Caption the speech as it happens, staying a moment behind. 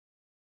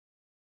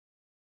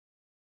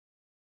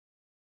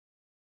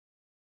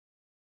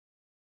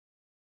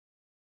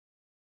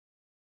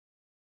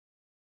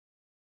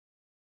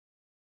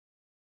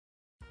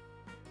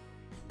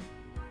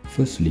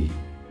Firstly,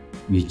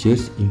 we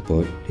just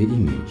import the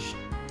image.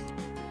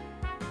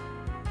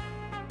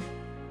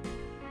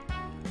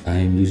 I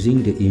am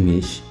using the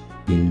image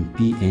in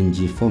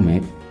PNG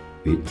format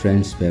with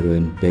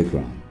transparent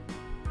background.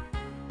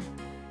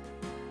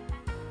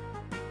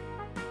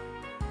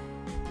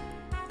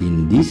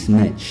 In this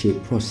matte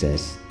shape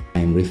process, I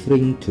am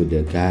referring to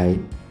the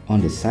guide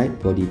on the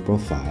side body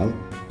profile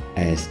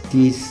as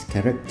this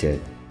character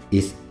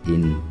is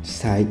in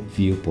side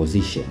view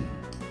position.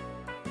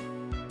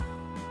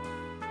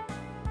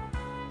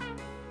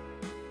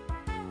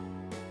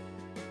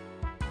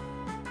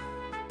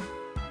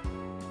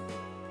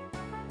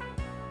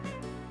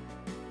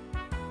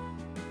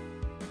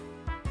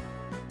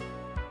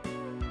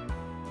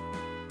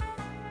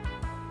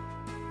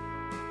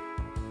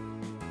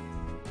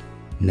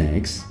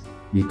 Next,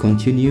 we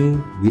continue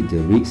with the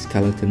rig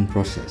skeleton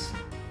process.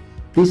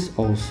 Please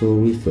also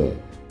refer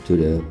to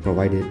the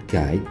provided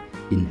guide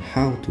in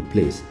how to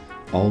place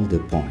all the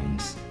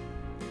points.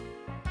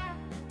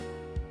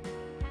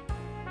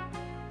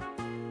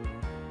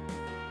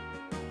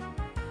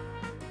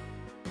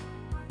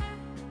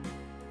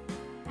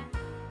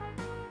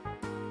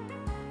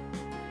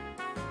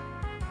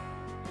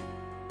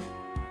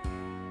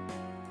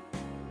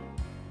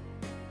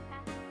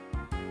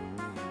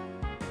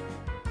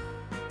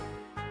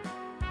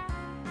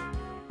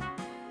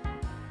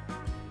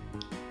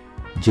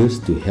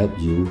 Just to help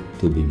you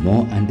to be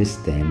more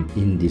understand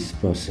in this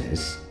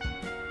process,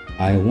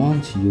 I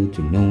want you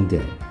to know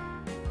that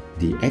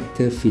the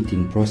actor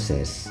fitting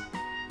process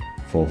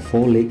for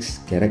 4 legs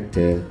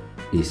character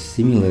is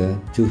similar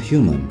to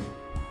human.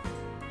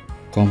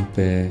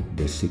 Compare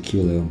the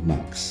circular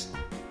marks.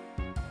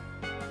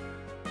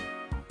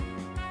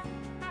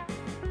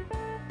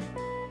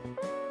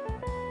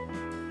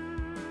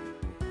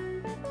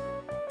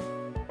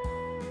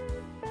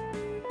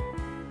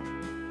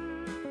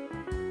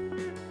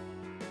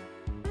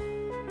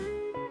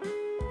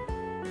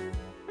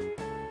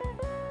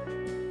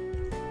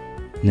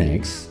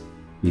 Next,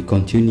 we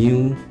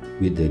continue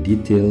with the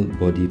detailed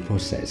body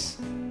process.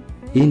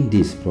 In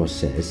this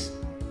process,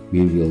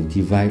 we will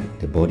divide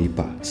the body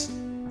parts.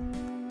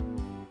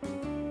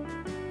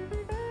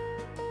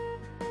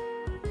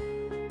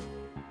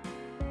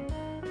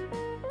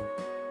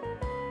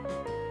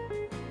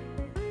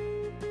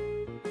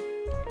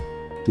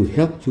 To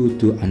help you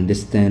to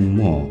understand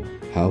more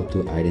how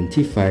to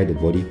identify the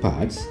body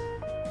parts,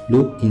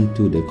 look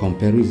into the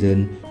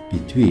comparison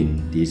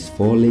between these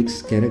 4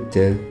 legs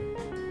character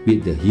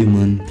with the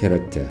human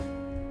character.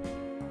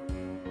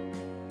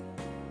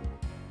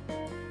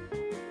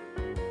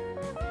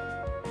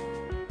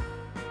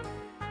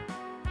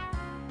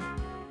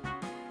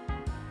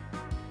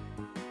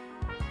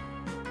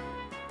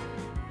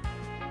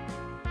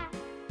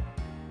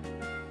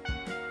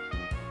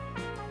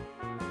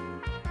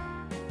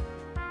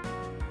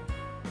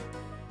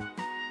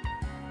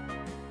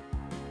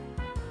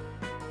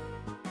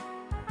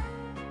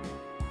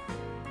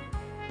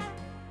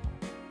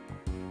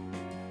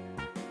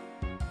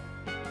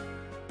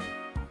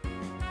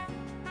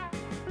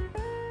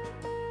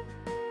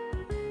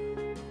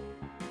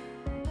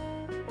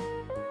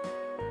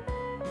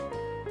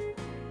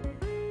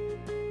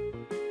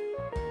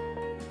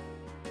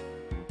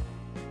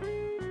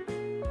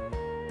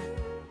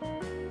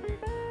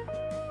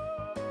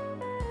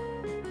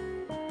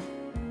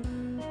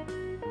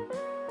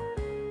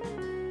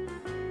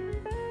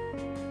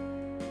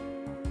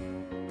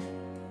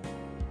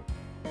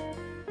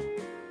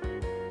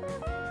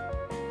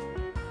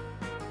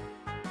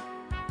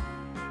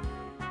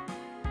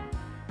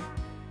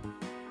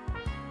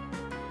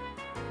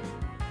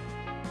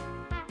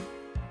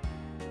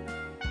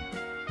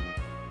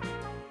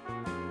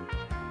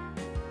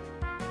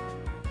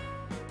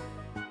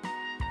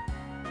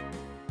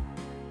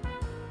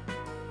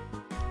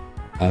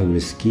 I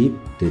will skip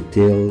the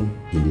tail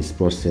in this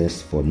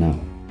process for now,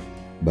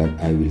 but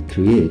I will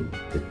create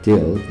the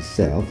tail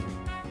itself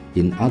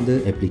in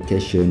other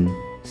applications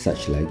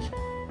such like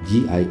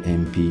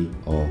GIMP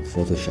or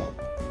Photoshop.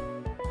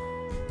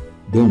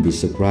 Don't be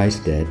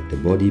surprised that the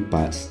body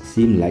parts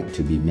seem like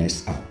to be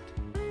messed up.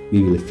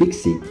 We will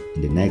fix it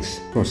in the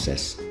next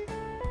process.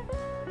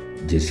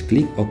 Just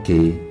click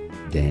OK,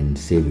 then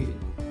save it.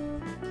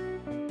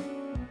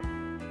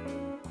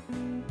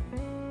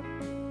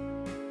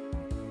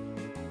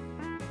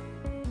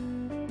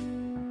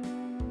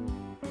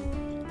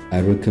 I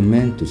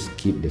recommend to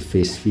skip the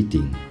face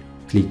fitting.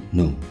 Click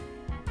No.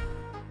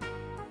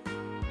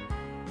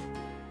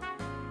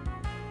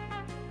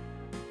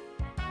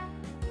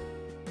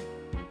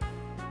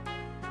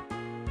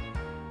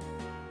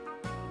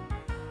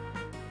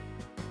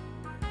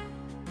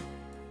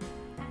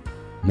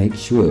 Make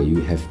sure you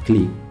have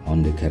clicked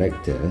on the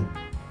character,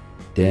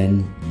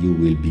 then you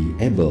will be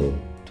able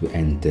to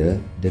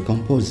enter the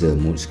Composer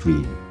mode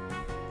screen.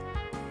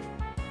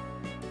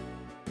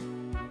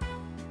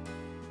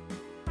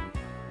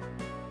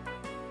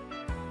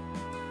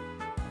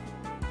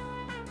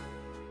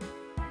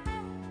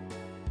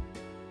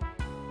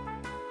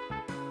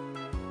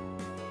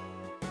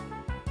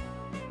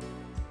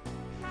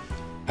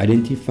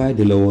 Identify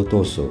the lower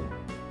torso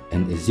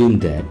and assume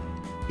that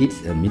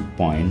it's a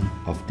midpoint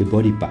of the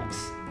body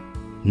parts.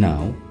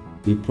 Now,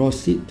 we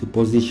proceed to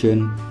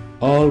position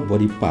all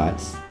body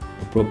parts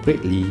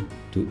appropriately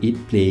to its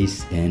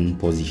place and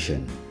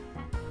position.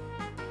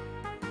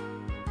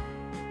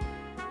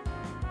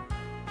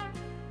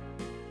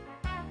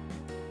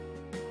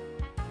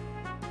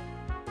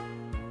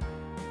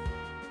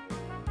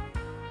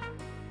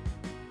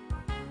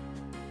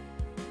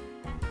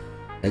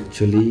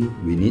 Actually,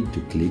 we need to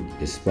click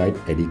the Sprite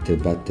Editor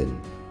button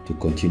to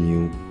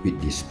continue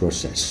with this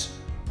process.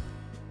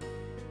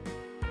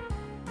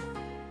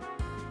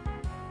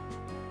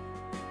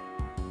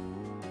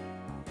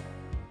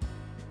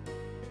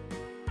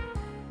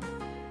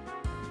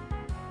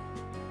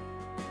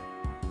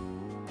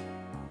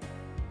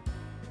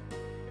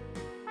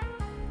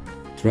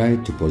 Try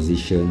to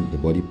position the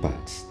body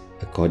parts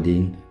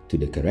according to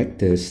the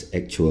character's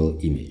actual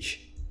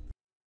image.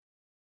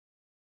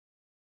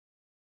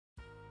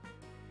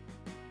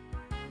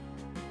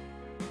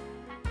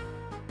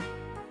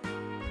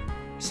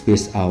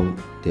 Space out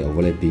the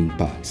overlapping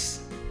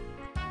parts.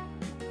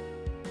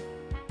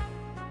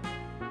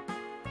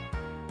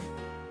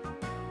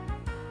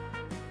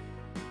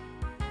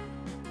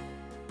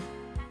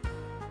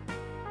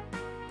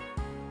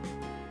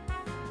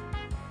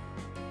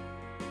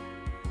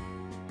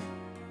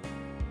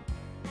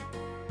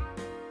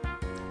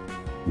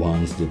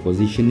 Once the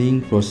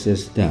positioning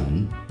process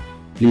done,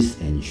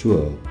 please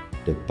ensure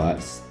the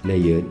parts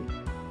layered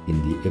in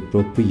the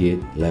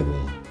appropriate level.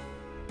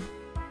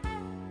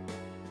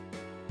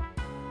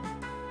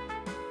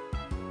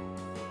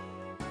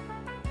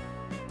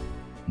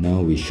 Now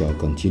we shall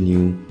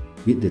continue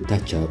with the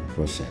touch-up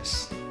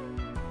process.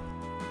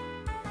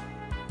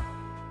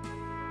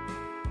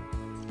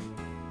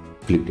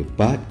 Click the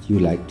part you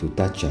like to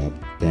touch up,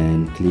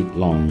 then click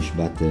Launch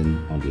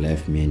button on the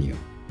left menu.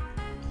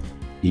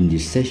 In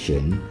this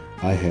session,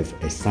 I have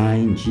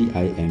assigned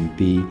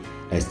GIMP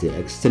as the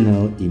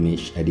external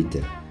image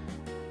editor.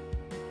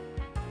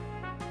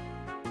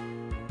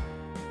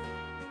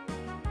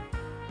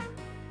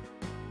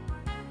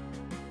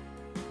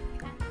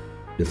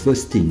 The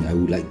first thing I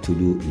would like to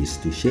do is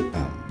to shape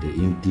out the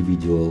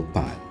individual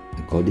part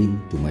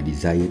according to my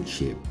desired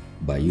shape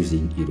by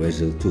using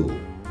Eraser tool.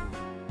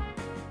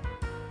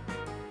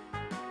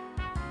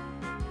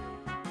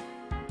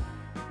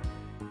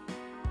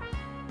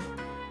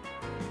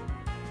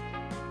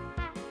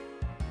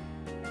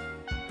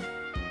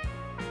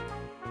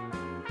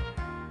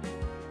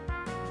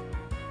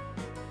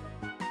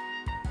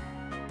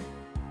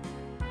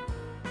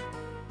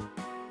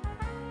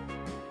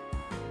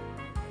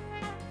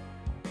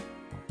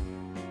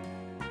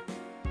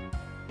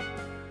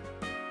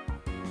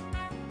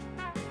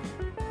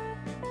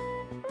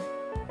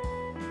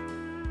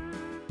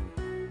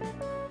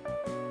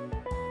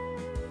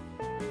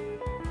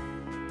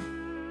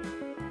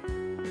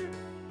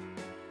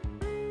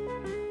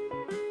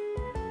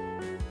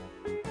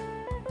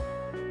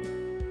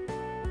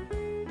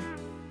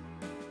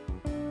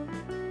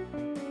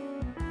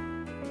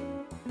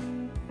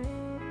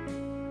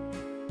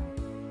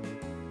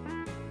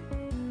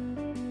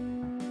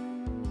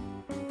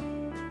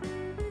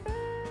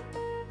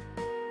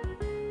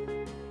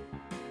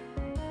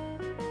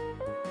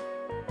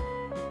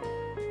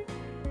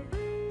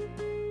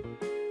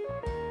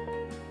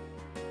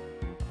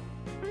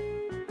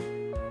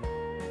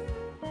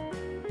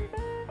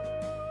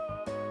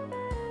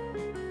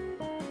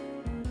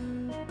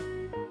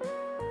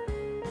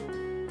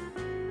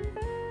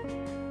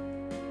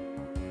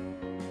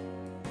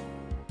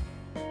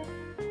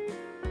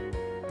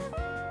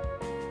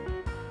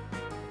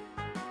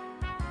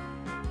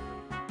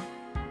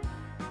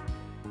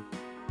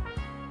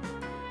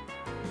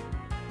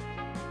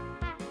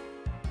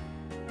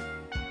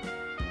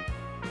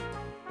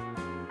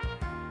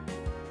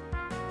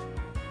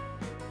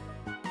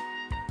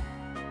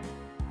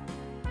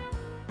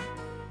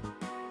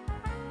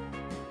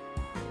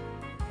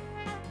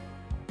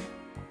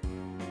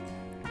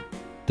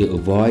 To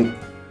avoid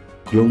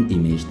clone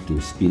image to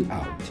spill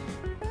out,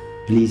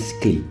 please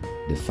click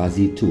the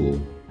fuzzy tool,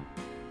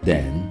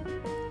 then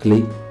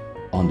click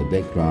on the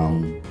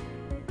background.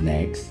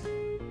 Next,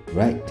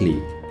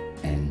 right-click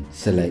and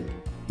select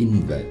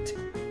Invert.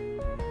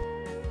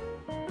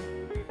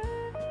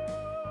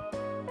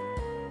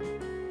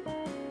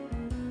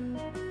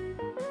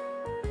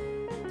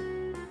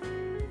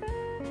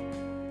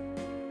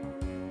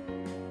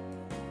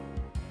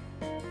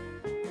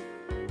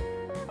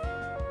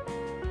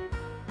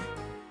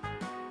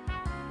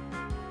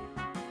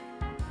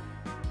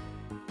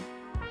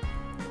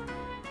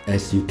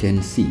 As you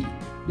can see,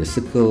 the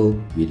circle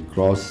with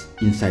cross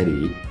inside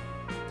it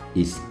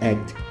is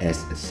act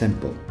as a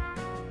sample.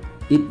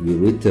 It will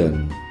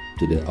return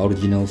to the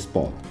original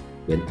spot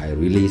when I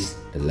release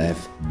the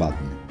left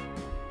button.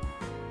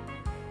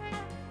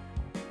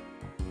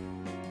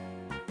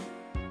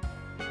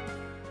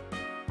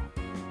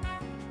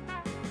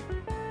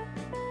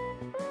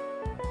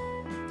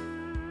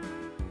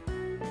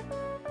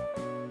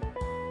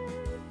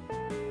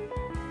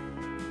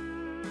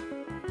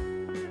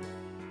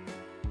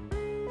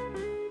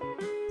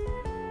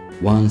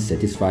 Once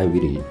satisfied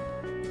with it,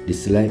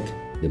 deselect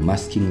the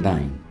masking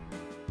line.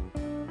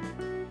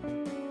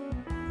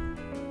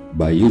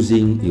 By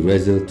using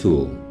eraser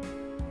tool,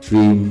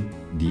 trim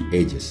the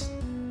edges.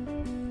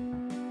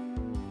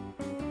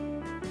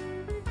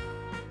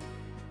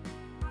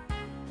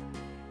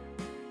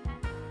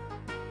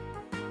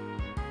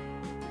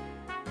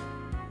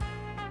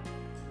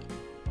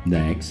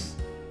 Next,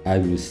 I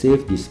will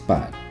save this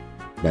part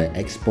by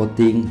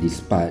exporting this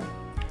part.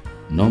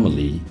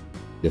 Normally,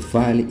 the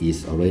file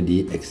is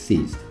already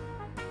exists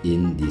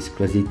in this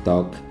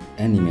CrazyTalk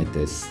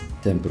Animator's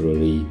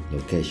temporary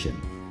location.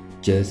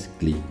 Just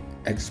click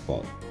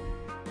Export.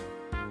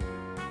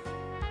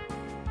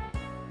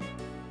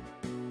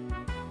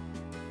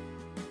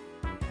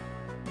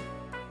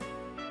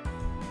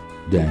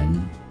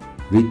 Then,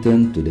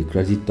 return to the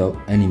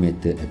CrazyTalk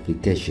Animator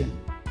application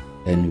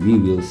and we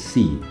will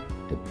see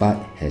the part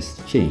has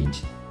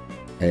changed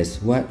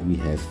as what we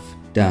have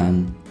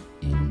done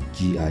in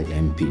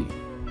GIMP.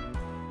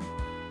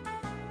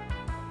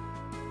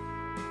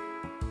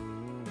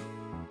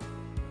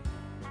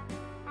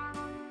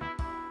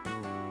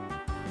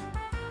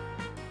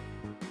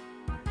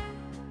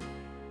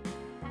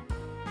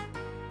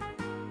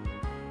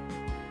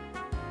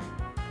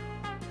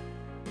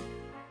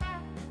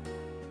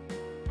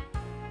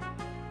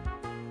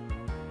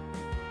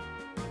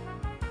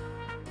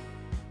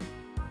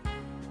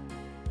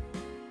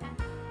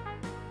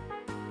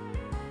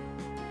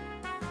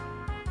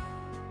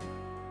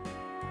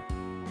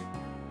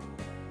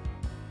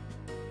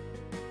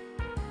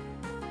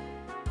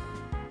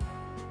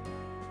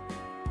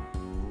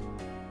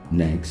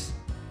 Next,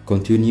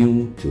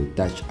 continue to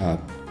touch up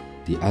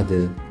the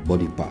other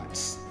body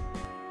parts.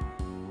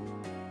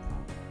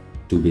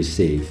 To be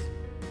safe,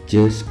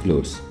 just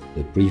close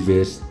the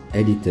previous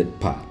edited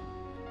part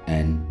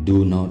and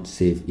do not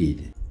save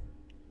it.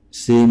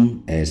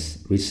 Same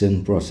as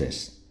recent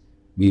process,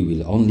 we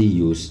will only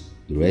use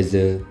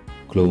eraser,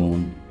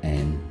 clone,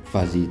 and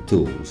fuzzy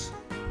tools.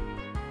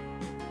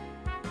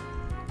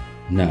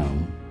 Now,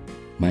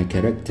 my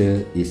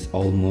character is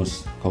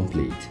almost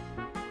complete.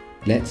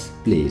 Let's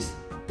place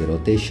the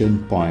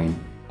rotation point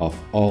of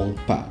all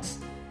parts.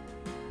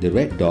 The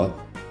red dot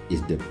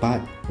is the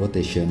part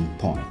rotation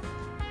point.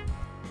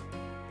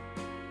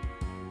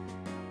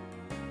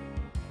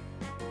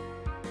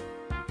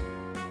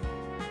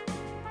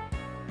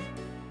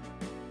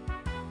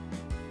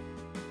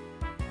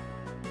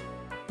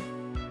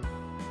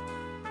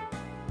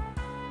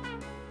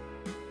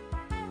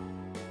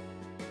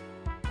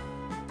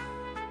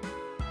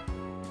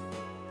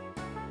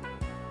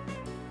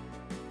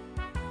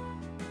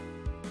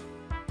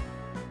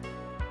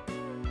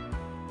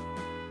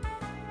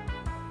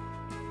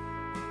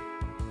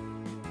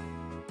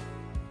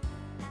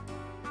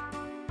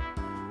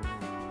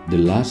 The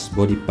last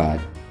body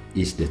part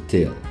is the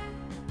tail.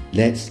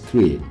 Let's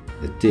create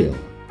the tail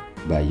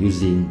by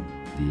using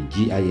the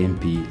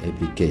GIMP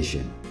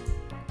application.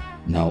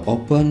 Now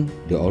open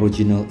the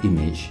original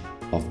image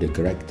of the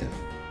character.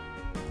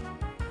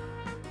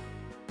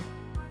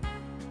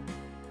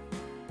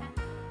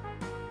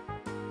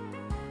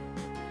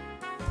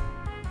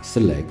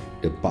 Select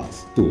the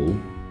Path tool.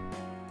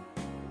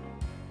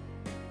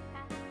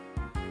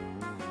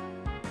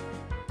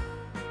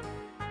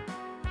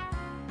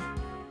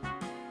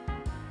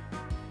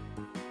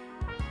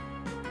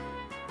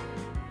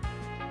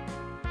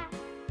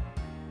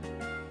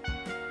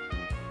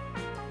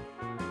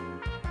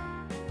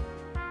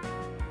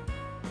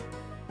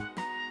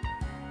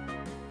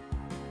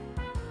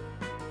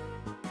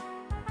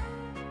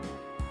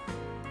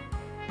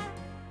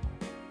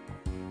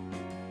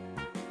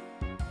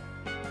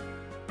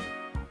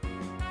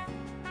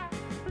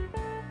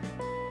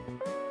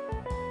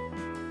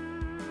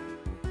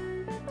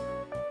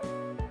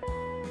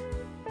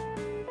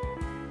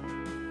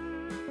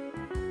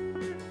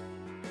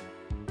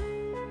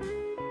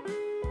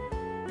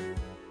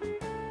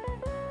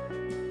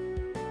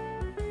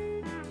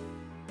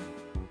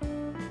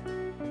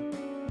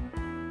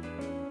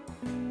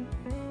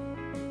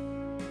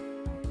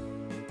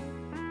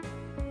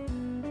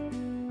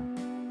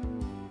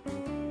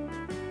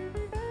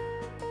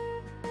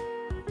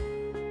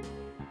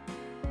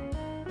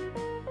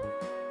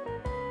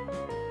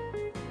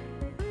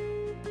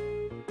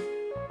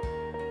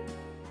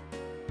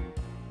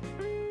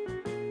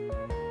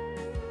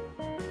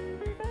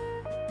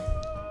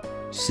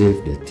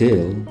 Save the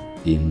tail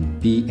in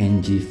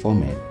PNG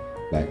format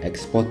by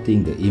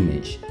exporting the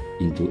image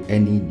into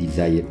any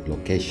desired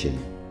location.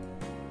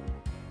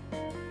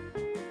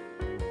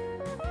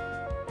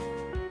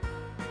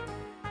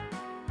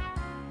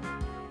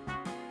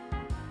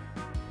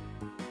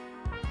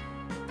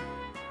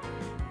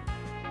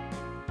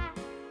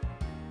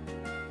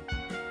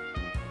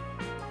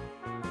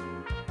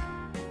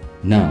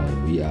 Now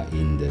we are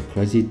in the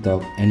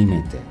CrazyTalk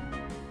Animator.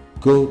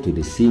 Go to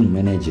the Scene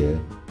Manager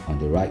on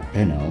the right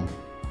panel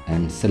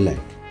and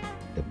select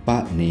the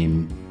part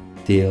name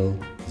Tail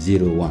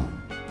 01.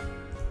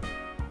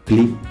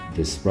 Click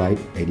the Sprite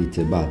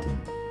Editor button,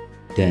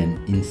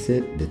 then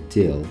insert the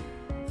tail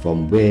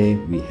from where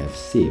we have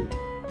saved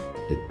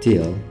the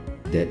tail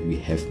that we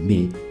have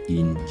made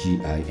in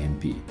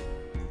GIMP.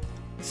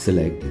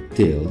 Select the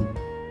tail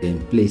and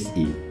place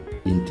it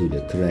into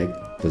the correct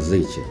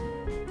position.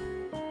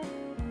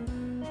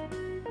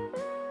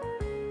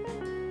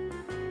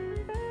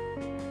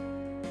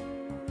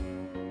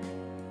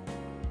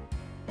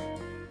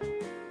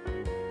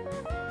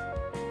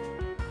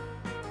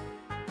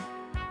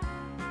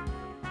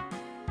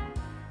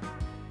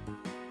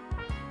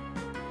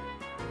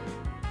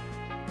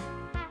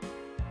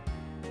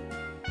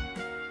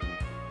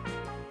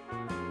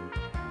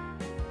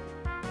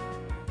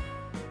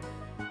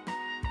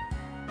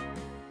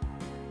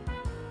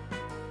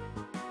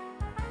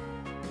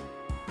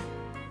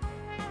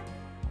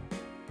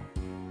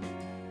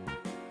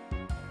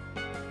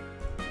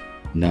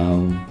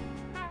 Now,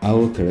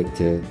 our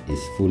character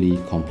is fully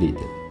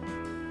completed.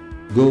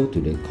 Go to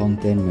the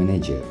Content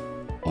Manager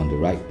on the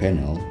right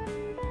panel,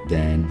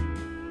 then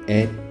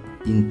Add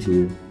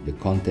into the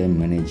Content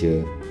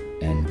Manager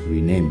and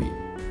rename it.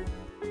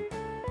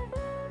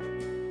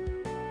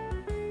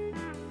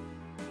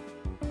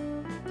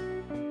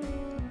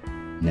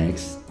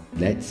 Next,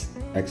 let's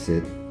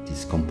exit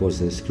this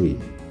composer screen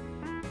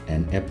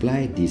and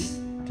apply this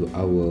to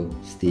our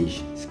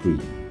stage screen.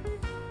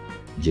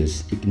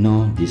 Just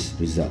ignore this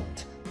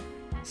result.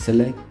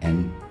 Select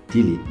and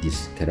delete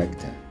this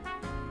character.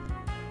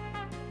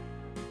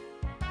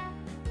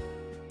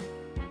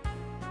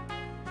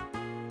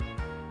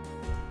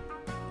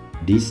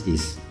 This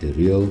is the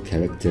real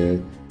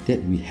character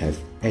that we have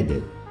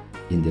added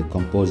in the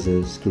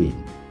composer screen.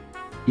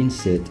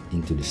 Insert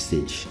into the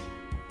stage.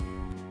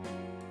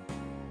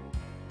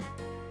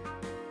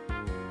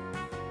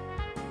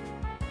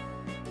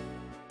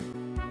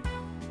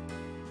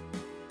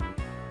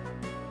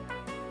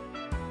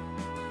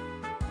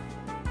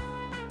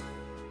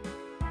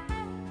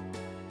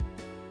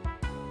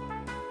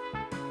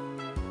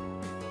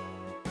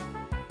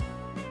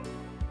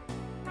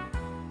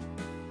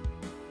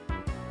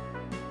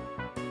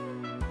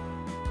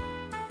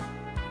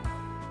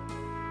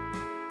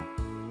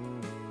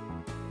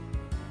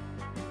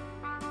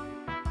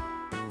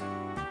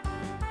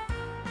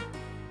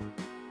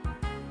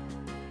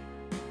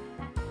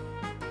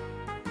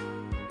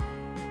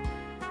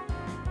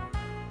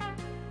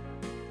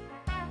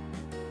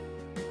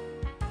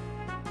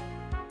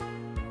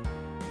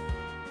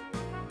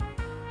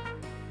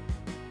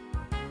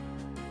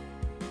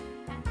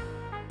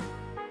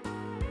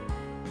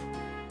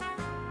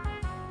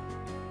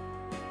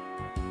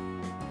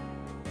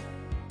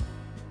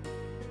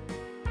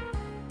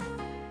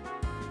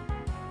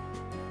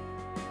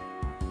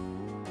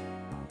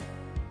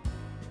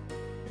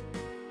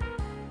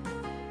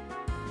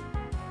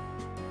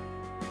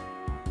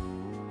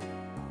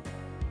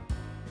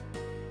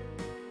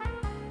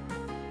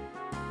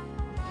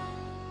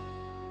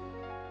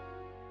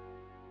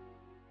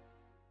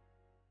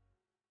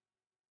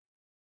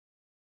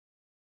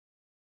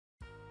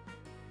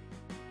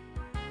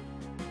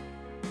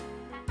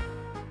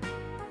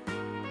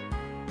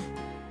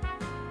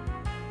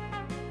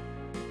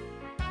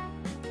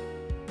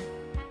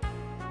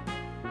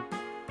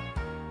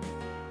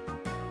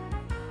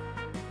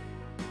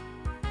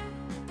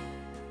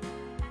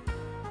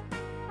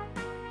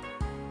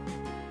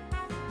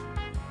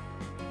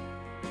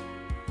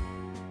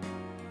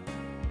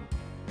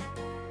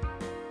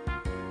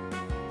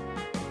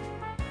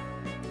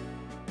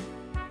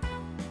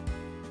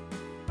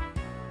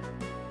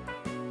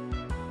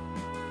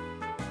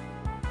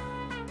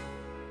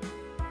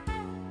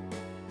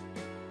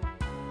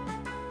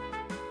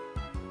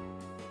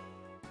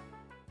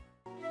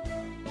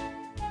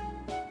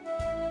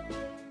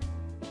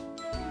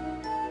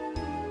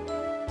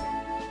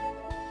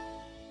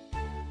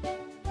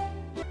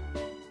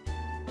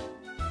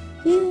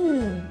 Ya,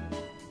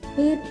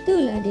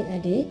 betul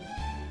adik-adik.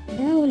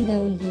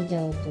 Daun-daun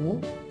hijau tu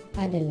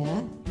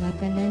adalah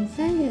makanan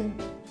saya.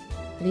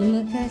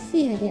 Terima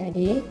kasih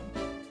adik-adik.